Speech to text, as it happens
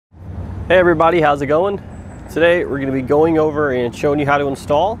Hey everybody, how's it going? Today we're going to be going over and showing you how to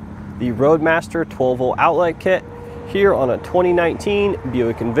install the Roadmaster 12-volt outlet kit here on a 2019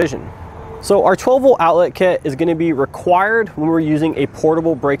 Buick Envision. So our 12-volt outlet kit is going to be required when we're using a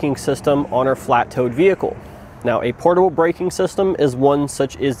portable braking system on our flat-towed vehicle. Now, a portable braking system is one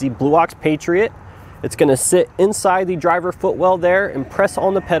such as the Blue Ox Patriot. It's going to sit inside the driver footwell there and press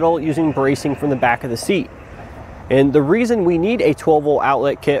on the pedal using bracing from the back of the seat. And the reason we need a 12-volt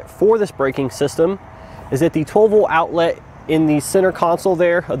outlet kit for this braking system is that the 12-volt outlet in the center console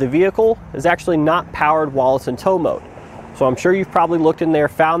there of the vehicle is actually not powered while it's in tow mode. So I'm sure you've probably looked in there,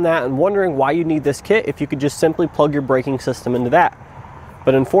 found that, and wondering why you need this kit if you could just simply plug your braking system into that.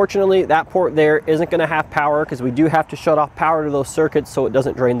 But unfortunately, that port there isn't going to have power because we do have to shut off power to those circuits so it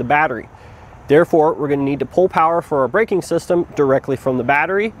doesn't drain the battery. Therefore, we're going to need to pull power for our braking system directly from the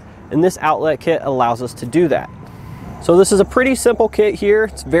battery, and this outlet kit allows us to do that. So this is a pretty simple kit here.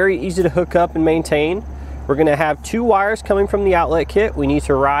 It's very easy to hook up and maintain. We're going to have two wires coming from the outlet kit. We need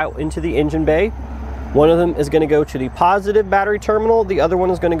to route into the engine bay. One of them is going to go to the positive battery terminal. The other one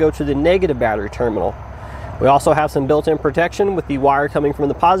is going to go to the negative battery terminal. We also have some built-in protection with the wire coming from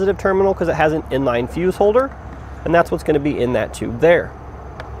the positive terminal because it has an inline fuse holder, and that's what's going to be in that tube there.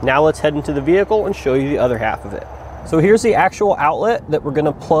 Now let's head into the vehicle and show you the other half of it. So here's the actual outlet that we're going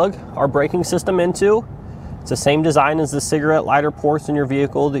to plug our braking system into. It's the same design as the cigarette lighter ports in your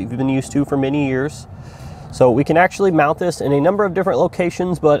vehicle that you've been used to for many years. So we can actually mount this in a number of different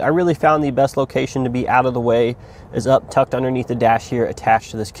locations, but I really found the best location to be out of the way is up tucked underneath the dash here attached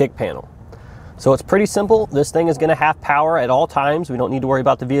to this kick panel. So it's pretty simple. This thing is going to have power at all times. We don't need to worry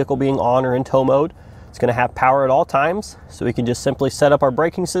about the vehicle being on or in tow mode. It's going to have power at all times, so we can just simply set up our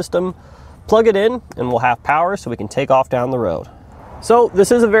braking system, plug it in, and we'll have power so we can take off down the road. So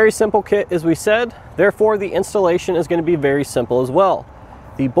this is a very simple kit, as we said. Therefore, the installation is going to be very simple as well.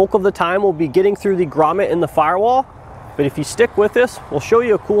 The bulk of the time will be getting through the grommet in the firewall, but if you stick with this, we'll show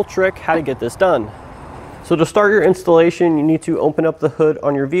you a cool trick how to get this done. So to start your installation, you need to open up the hood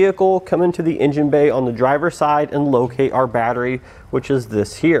on your vehicle, come into the engine bay on the driver's side, and locate our battery, which is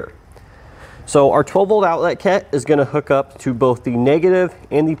this here. So our 12-volt outlet kit is going to hook up to both the negative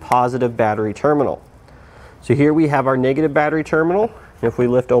and the positive battery terminal. So here we have our negative battery terminal. If we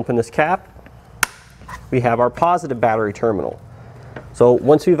lift open this cap, we have our positive battery terminal. So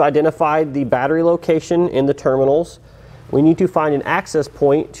once we've identified the battery location in the terminals, we need to find an access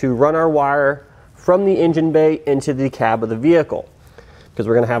point to run our wire from the engine bay into the cab of the vehicle. Because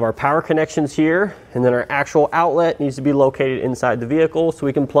we're going to have our power connections here, and then our actual outlet needs to be located inside the vehicle so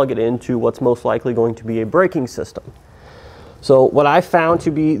we can plug it into what's most likely going to be a braking system. So what I found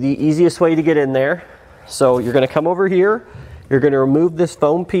to be the easiest way to get in there, so you're going to come over here, you're going to remove this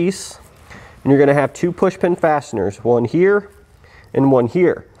foam piece, and you're going to have two push pin fasteners, one here and one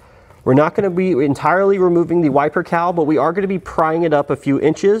here. We're not going to be entirely removing the wiper cowl, but we are going to be prying it up a few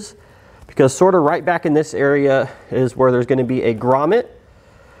inches because sort of right back in this area is where there's going to be a grommet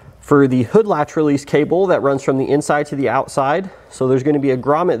for the hood latch release cable that runs from the inside to the outside. So there's going to be a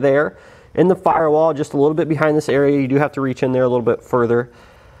grommet there in the firewall just a little bit behind this area. You do have to reach in there a little bit further.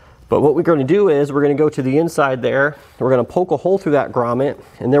 But what we're going to do is we're going to go to the inside there, we're going to poke a hole through that grommet,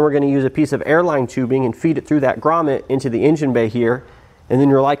 and then we're going to use a piece of airline tubing and feed it through that grommet into the engine bay here, and then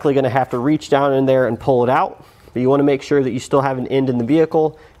you're likely going to have to reach down in there and pull it out. But you want to make sure that you still have an end in the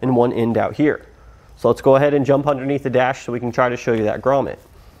vehicle and one end out here. So let's go ahead and jump underneath the dash so we can try to show you that grommet.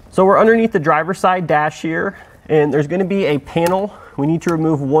 So we're underneath the driver's side dash here, and there's going to be a panel we need to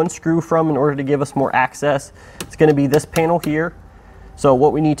remove one screw from in order to give us more access. It's going to be this panel here. So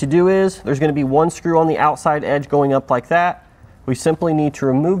what we need to do is, there's going to be one screw on the outside edge going up like that. We simply need to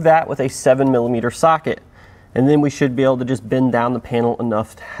remove that with a 7mm socket. And then we should be able to just bend down the panel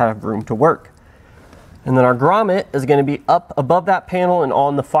enough to have room to work. And then our grommet is going to be up above that panel and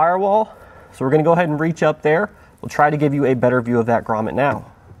on the firewall. So we're going to go ahead and reach up there. We'll try to give you a better view of that grommet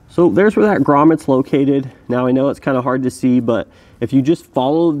now. So there's where that grommet's located. Now I know it's kind of hard to see, but if you just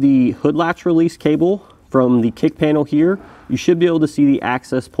follow the hood latch release cable from the kick panel here, you should be able to see the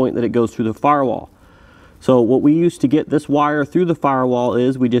access point that it goes through the firewall. So what we used to get this wire through the firewall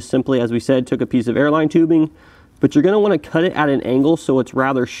is we just simply, as we said, took a piece of airline tubing, but you're going to want to cut it at an angle so it's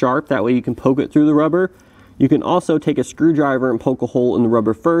rather sharp. That way you can poke it through the rubber. You can also take a screwdriver and poke a hole in the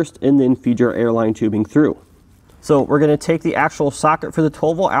rubber first and then feed your airline tubing through. So we're going to take the actual socket for the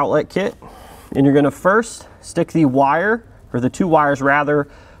 12-volt outlet kit, and you're going to first stick the wire, or the two wires rather,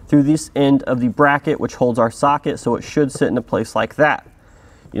 through this end of the bracket which holds our socket, so it should sit into place like that.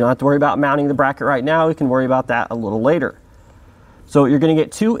 You don't have to worry about mounting the bracket right now. We can worry about that a little later. So you're going to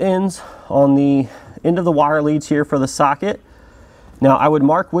get two ends on the end of the wire leads here for the socket. Now I would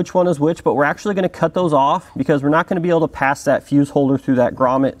mark which one is which, but we're actually going to cut those off because we're not going to be able to pass that fuse holder through that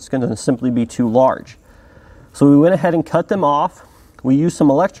grommet. It's going to simply be too large. So we went ahead and cut them off. We used some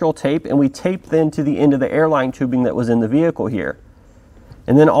electrical tape and we taped them to the end of the airline tubing that was in the vehicle here.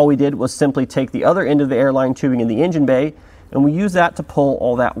 And then all we did was simply take the other end of the airline tubing in the engine bay and we used that to pull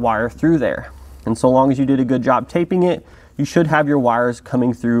all that wire through there. And so long as you did a good job taping it, you should have your wires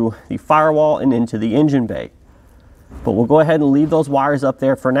coming through the firewall and into the engine bay. But we'll go ahead and leave those wires up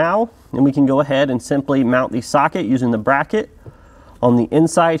there for now, and we can go ahead and simply mount the socket using the bracket. On the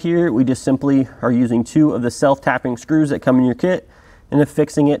inside here, we just simply are using 2 of the self-tapping screws that come in your kit and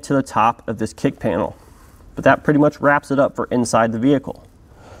affixing it to the top of this kick panel. But that pretty much wraps it up for inside the vehicle.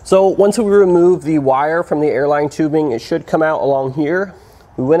 So once we remove the wire from the airline tubing, it should come out along here.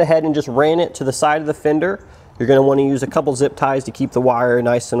 We went ahead and just ran it to the side of the fender. You're going to want to use a couple zip ties to keep the wire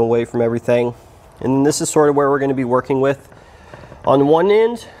nice and away from everything. And this is sort of where we're going to be working with. On one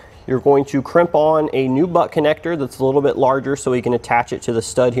end, you're going to crimp on a new butt connector that's a little bit larger so we can attach it to the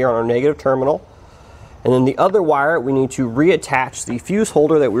stud here on our negative terminal. And then the other wire, we need to reattach the fuse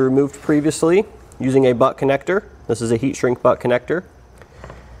holder that we removed previously using a butt connector. This is a heat shrink butt connector.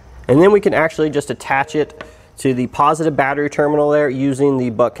 And then we can actually just attach it to the positive battery terminal there using the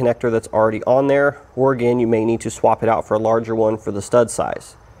butt connector that's already on there. Or again, you may need to swap it out for a larger one for the stud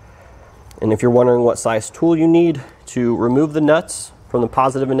size. And if you're wondering what size tool you need to remove the nuts from the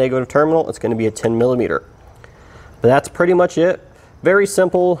positive and negative terminal, it's going to be a 10mm. But that's pretty much it. Very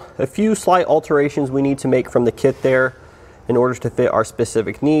simple. A few slight alterations we need to make from the kit there in order to fit our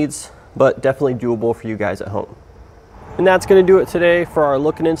specific needs, but definitely doable for you guys at home. And that's going to do it today for our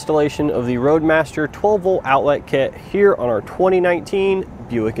look and installation of the Roadmaster 12-volt outlet kit here on our 2019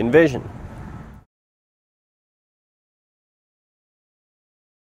 Buick Envision.